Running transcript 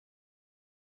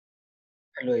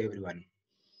Hello everyone.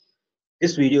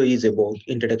 This video is about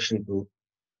introduction to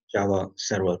Java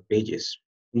Server Pages.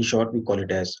 In short, we call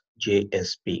it as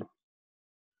JSP.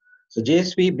 So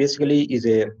JSP basically is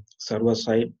a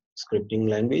server-side scripting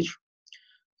language.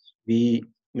 We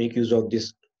make use of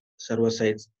this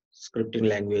server-side scripting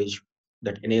language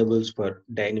that enables for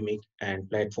dynamic and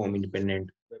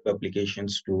platform-independent web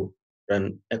applications to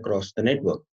run across the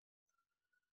network.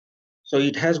 So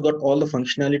it has got all the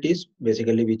functionalities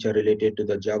basically which are related to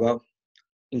the Java,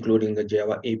 including the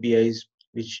Java APIs,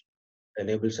 which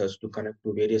enables us to connect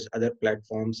to various other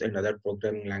platforms and other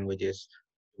programming languages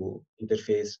to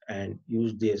interface and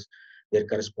use their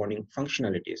corresponding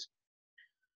functionalities.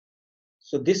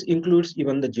 So this includes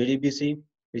even the JDBC,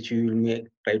 which you will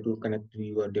try to connect to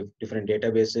your different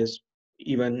databases,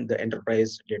 even the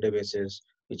enterprise databases,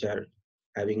 which are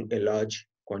having a large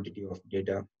quantity of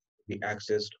data to be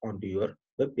accessed onto your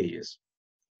web pages.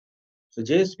 So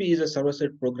JSP is a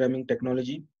server-side programming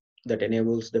technology that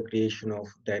enables the creation of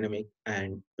dynamic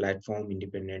and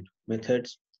platform-independent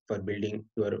methods for building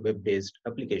your web-based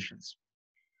applications.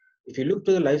 If you look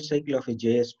to the life cycle of a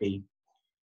JSP,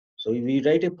 so we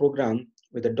write a program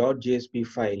with a .jsp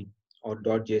file or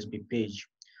 .jsp page.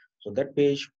 So that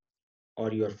page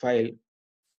or your file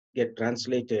get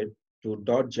translated to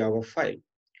 .java file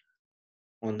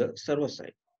on the server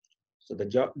side. So the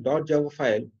 .java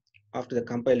file, after the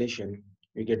compilation,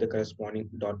 we get the corresponding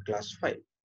 .class file.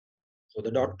 So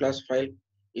the .class file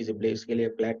is basically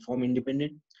a platform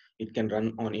independent. It can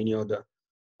run on any of the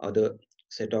other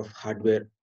set of hardware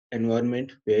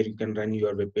environment where you can run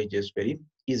your web pages very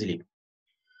easily.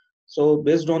 So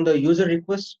based on the user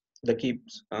request,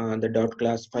 the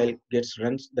 .class file gets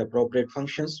runs the appropriate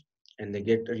functions and they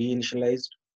get reinitialized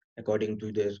according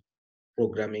to their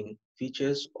programming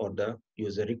features or the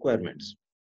user requirements.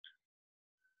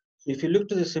 So if you look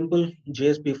to the simple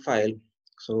JSP file,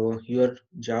 so your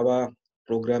Java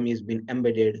program is being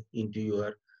embedded into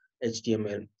your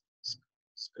HTML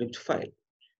script file.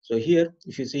 So here,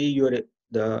 if you see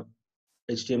the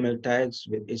HTML tags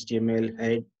with HTML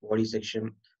head, body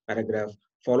section, paragraph,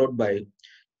 followed by,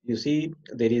 you see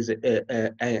there is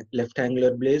a left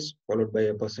angular brace followed by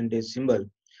a percentage symbol.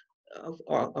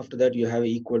 After that, you have a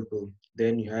equal to.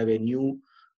 Then you have a new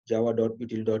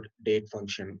java.util.date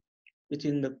function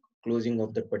within the closing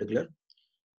of that particular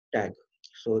tag.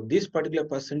 So this particular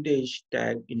percentage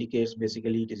tag indicates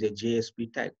basically it is a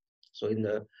JSP tag. So in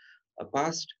the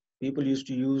past, people used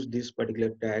to use this particular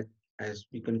tag as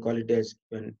we can call it as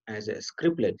a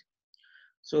scriptlet.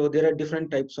 So there are different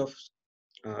types of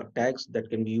tags that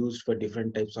can be used for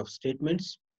different types of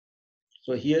statements.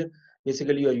 So here,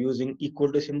 basically, you are using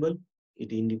equal to symbol.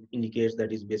 It indicates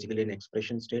that is basically an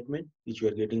expression statement which you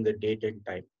are getting the date and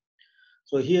time.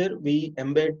 So here we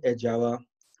embed a Java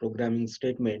programming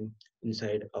statement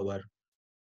inside our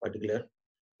particular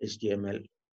HTML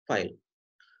file.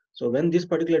 So when this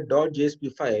particular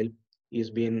 .jsp file is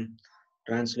being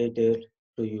translated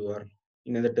to your,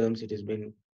 in other terms, it has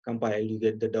been compiled, you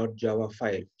get the .java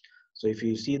file. So if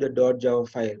you see the .java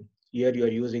file, here you are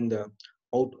using the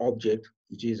out object,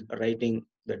 which is writing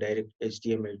the direct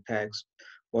HTML tags,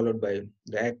 followed by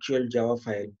the actual Java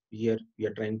file. Here we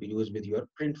are trying to use with your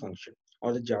print function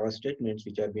or the Java statements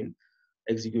which have been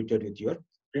executed with your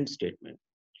print statement.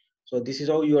 So this is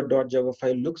how your .java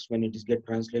file looks when it is get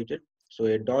translated. So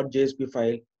a .jsp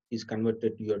file is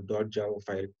converted to your .java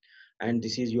file, and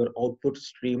this is your output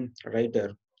stream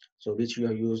writer. So which you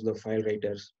have used the file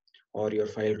writers or your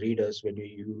file readers when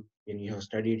you have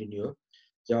studied in your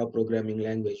Java programming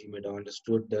language. You might have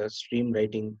understood the stream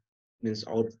writing means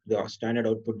out the standard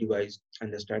output device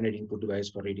and the standard input device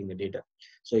for reading the data.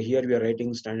 So here we are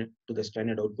writing standard to the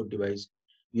standard output device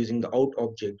using the out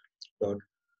object dot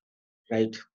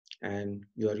write, and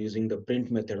you are using the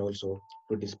print method also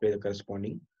to display the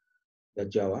corresponding the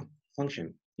Java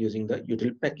function using the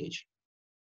util package.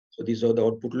 So this is how the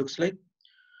output looks like.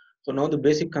 So now the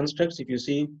basic constructs, if you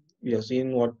see, we are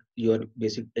seeing what your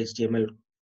basic HTML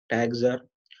tags are.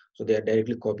 So they are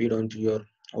directly copied onto your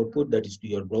output, that is to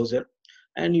your browser,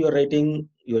 and you are writing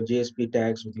your JSP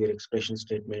tags with your expression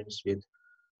statements with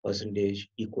percentage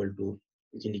equal to,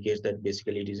 which indicates that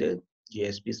basically it is a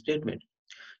JSP statement.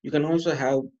 You can also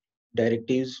have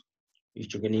directives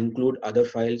which you can include other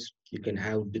files. You can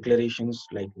have declarations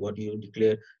like what you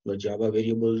declare your Java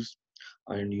variables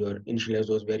and your initialize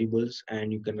those variables,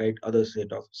 and you can write other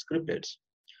set of scriptlets.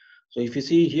 So if you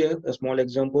see here a small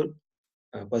example,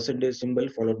 percentage symbol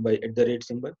followed by at the rate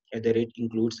symbol. At the rate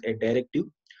includes a directive.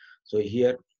 So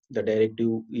here the directive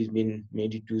is been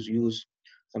made to use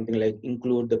something like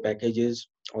include the packages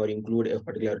or include a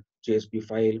particular JSP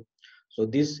file. So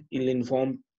this will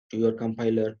inform to your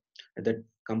compiler at that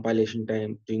compilation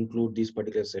time to include this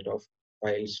particular set of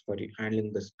files for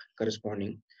handling the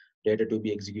corresponding data to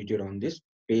be executed on this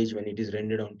page when it is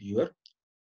rendered onto your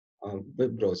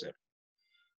web browser.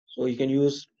 So you can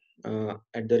use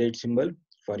 @ symbol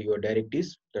for your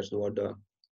directives. That's what the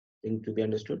thing to be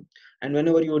understood. And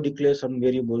whenever you declare some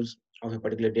variables of a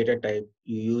particular data type,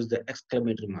 you use the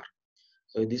exclamatory mark.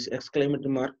 So this exclamatory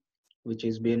mark, which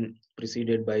has been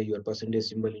preceded by your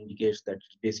 %symbol, indicates that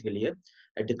it's basically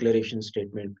a declaration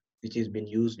statement which has been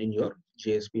used in your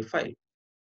JSP file.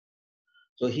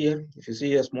 So here, if you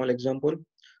see a small example,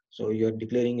 so you're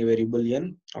declaring a variable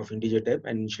n of integer type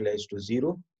and initialized to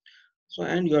 0. So,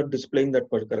 and you are displaying that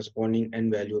corresponding n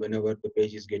value whenever the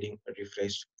page is getting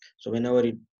refreshed. So whenever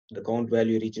the count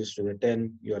value reaches to the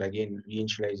 10, you are again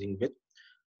reinitializing with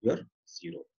your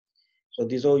 0. So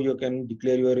this is how you can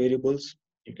declare your variables.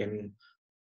 You can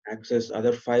access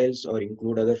other files or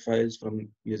include other files from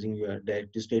using your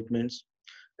directive statements,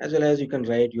 as well as you can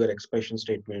write your expression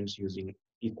statements using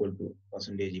equal to,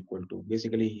 percentage equal to,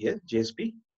 basically here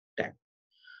JSP tag.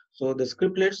 So the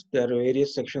scriptlets, there are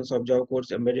various sections of Java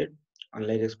codes embedded.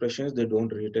 Unlike expressions, they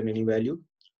don't return any value,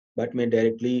 but may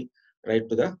directly write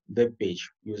to the web page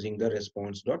using the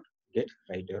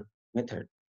response.getWriter method.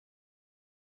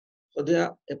 So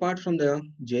there, apart from the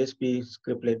JSP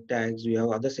scriptlet tags, we have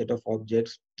other set of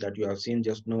objects that you have seen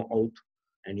just now out,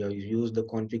 and you have used the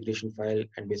configuration file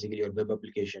and basically your web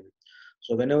application.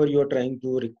 So whenever you are trying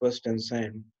to request and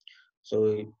send,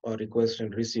 so or request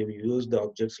and receive, you use the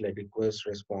objects like request,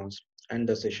 response, and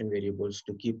the session variables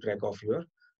to keep track of your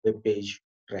web page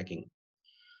tracking.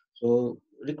 So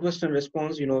request and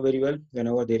response, you know very well,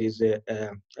 whenever there is a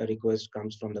request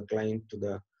comes from the client to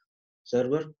the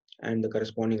server, and the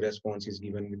corresponding response is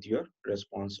given with your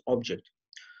response object.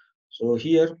 So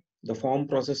here, the form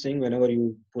processing, whenever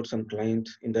you put some client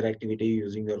interactivity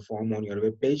using your form on your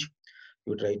web page,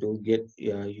 you try to get,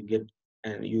 you get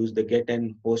and use the get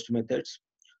and post methods,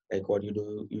 like what you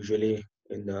do usually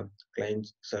in the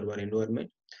client server environment.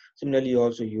 Similarly, you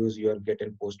also use your get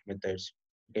and post methods.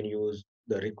 You can use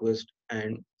the request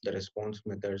and the response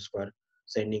methods for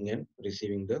sending and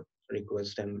receiving the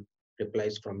request and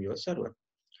replies from your server.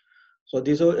 So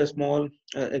these are a small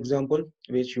example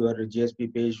which your JSP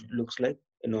page looks like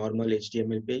a normal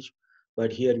HTML page,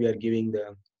 but here we are giving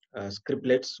the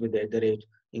scriptlets with the @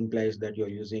 implies that you are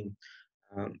using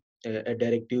a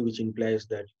directive, which implies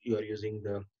that you are using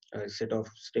the set of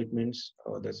statements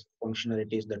or the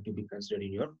functionalities that to be considered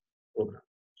in your program.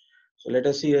 So let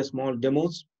us see a small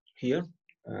demos here,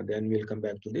 then we'll come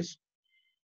back to this.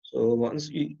 So once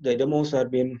the demos are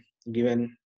being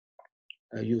given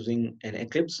using an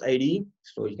Eclipse IDE.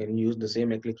 So you can use the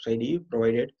same Eclipse IDE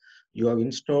provided you have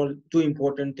installed two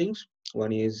important things.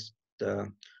 One is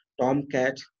the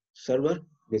Tomcat server,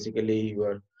 basically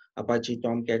your Apache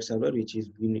Tomcat server, which is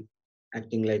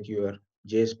acting like your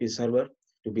JSP server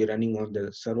to be running on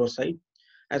the server side,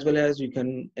 as well as you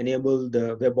can enable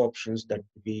the web options that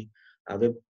be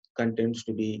web contents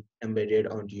to be embedded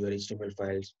onto your HTML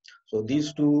files. So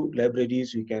these two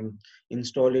libraries, you can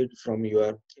install it from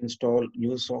your install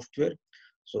new software.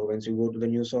 So once you go to the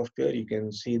new software, you can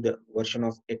see the version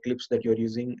of Eclipse that you're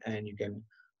using, and you can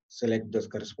select the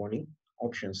corresponding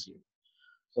options here.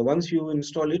 So once you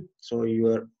install it, so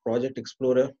your project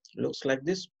explorer looks like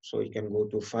this. So you can go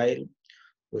to file,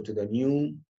 go to the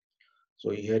new.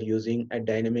 So here using a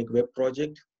dynamic web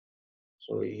project.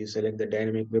 So you select the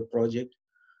dynamic web project.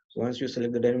 So once you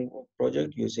select the dynamic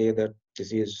project, you say that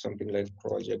this is something like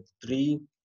project 3.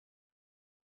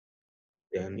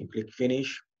 Then you click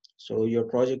finish. So your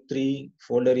project 3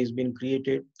 folder is been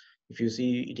created. If you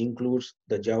see, it includes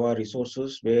the Java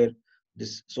resources, where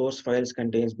this source files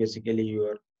contains basically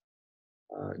your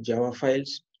Java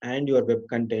files, and your web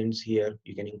contents. Here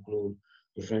you can include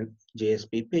different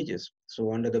JSP pages.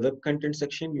 So under the web content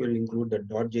section, you will include the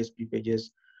 .jsp pages,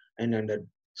 and under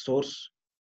source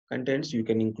contents, you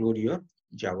can include your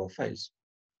Java files.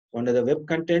 So under the web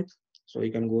content, so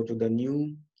you can go to the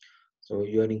new. So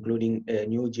you are including a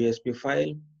new JSP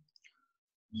file.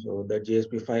 So the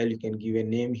JSP file, you can give a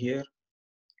name here,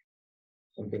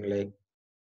 something like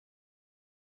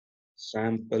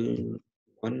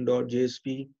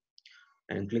sample1.jsp,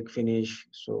 and click finish.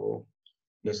 So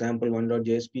your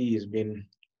sample1.jsp has been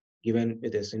given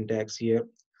with a syntax here.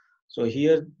 So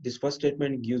here, this first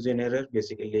statement gives an error.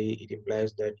 Basically, it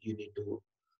implies that you need to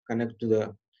connect to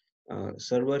the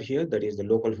server here, that is the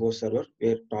local host server,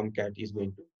 where Tomcat is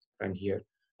going to run here.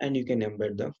 And you can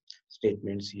embed the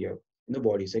statements here in the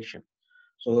body section.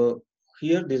 So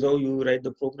here, this is how you write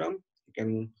the program. You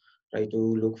can try to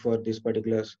look for this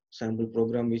particular sample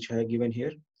program which I have given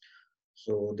here.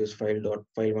 So this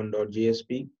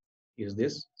file1.jsp is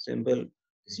this simple.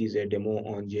 This is a demo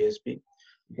on JSP.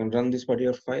 You can run this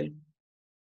particular file.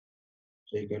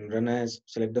 So you can run as,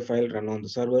 select the file, run on the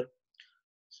server.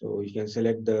 So you can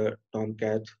select the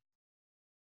Tomcat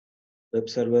web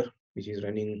server, which is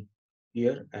running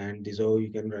here, and this is how you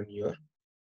can run your,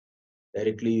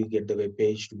 directly you get the web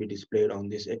page to be displayed on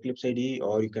this Eclipse IDE,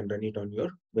 or you can run it on your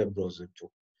web browser too.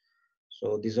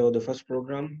 So this is the first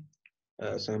program,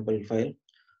 sample file.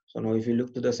 So now if you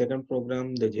look to the second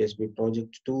program, the JSP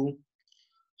project 2.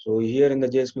 So here in the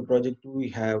JSP project 2, we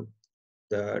have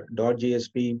the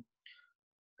 .jsp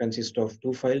consists of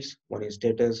two files. One is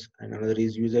status and another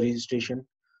is user registration.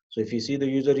 So if you see the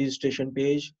user registration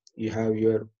page, you have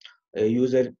your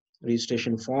user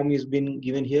registration form is been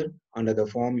given here. Under the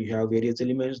form, you have various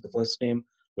elements: the first name,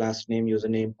 last name,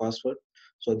 username, password.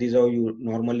 So these are you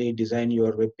normally design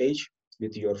your web page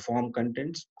with your form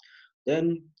contents.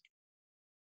 Then,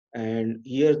 and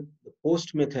here the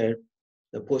post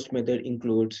method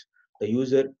includes the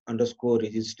user underscore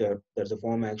register. That's the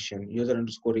form action, user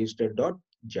underscore register dot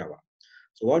Java.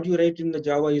 So what you write in the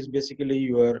Java is basically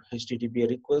your HTTP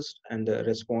request and the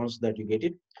response that you get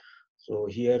it. So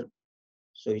here,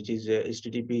 so it is a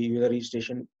HTTP user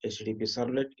registration, HTTP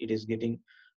servlet. It is getting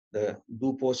the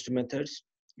do post methods.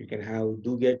 You can have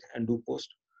do get and do post.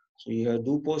 So your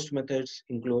do post methods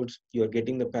includes you are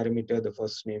getting the parameter, the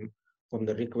first name from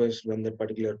the request when the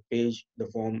particular page, the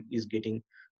form is getting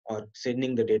or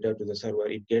sending the data to the server.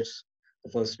 It gets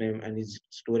the first name and is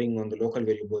storing on the local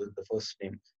variable the first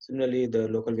name. Similarly, the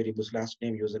local variables last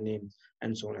name, username,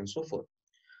 and so on and so forth.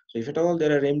 So if at all they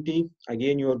are empty,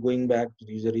 again you are going back to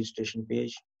the user registration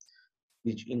page,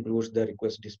 which includes the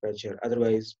request dispatcher.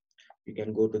 Otherwise, you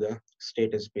can go to the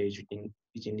status page,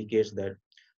 which indicates that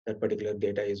that particular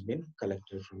data has been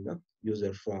collected from the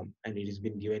user form and it has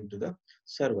been given to the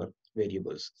server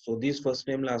variables. So these first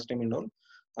name, last name, and all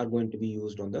are going to be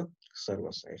used on the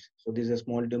server side. So this is a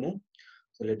small demo.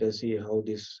 So let us see how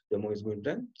this demo is going to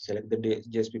run. Select the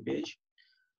JSP page,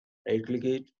 right click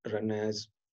it,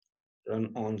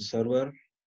 run on server.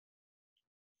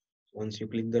 Once you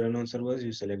click the run on servers,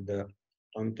 you select the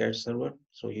Tomcat server.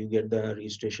 So you get the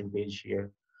registration page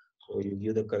here. So you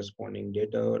give the corresponding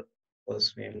data,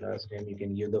 first name, last name. You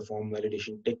can give the form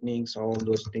validation techniques, all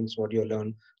those things what you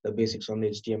learn, the basics on the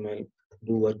HTML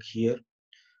do work here.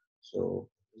 So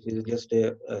this is just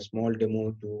a small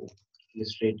demo to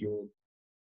illustrate you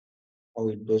how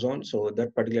it goes on. So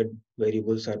that particular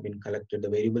variables have been collected, the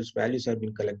variables values have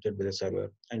been collected by the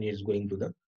server and it's going to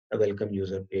the a welcome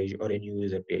user page or a new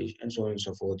user page and so on and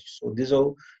so forth. So this is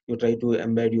how you try to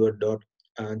embed your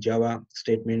Java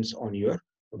statements on your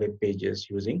web pages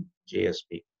using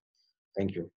JSP.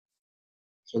 Thank you.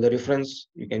 So the reference,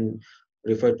 you can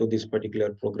refer to this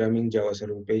particular programming Java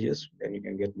server pages, then you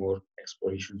can get more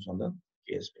explorations on the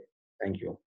JSP. Thank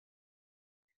you.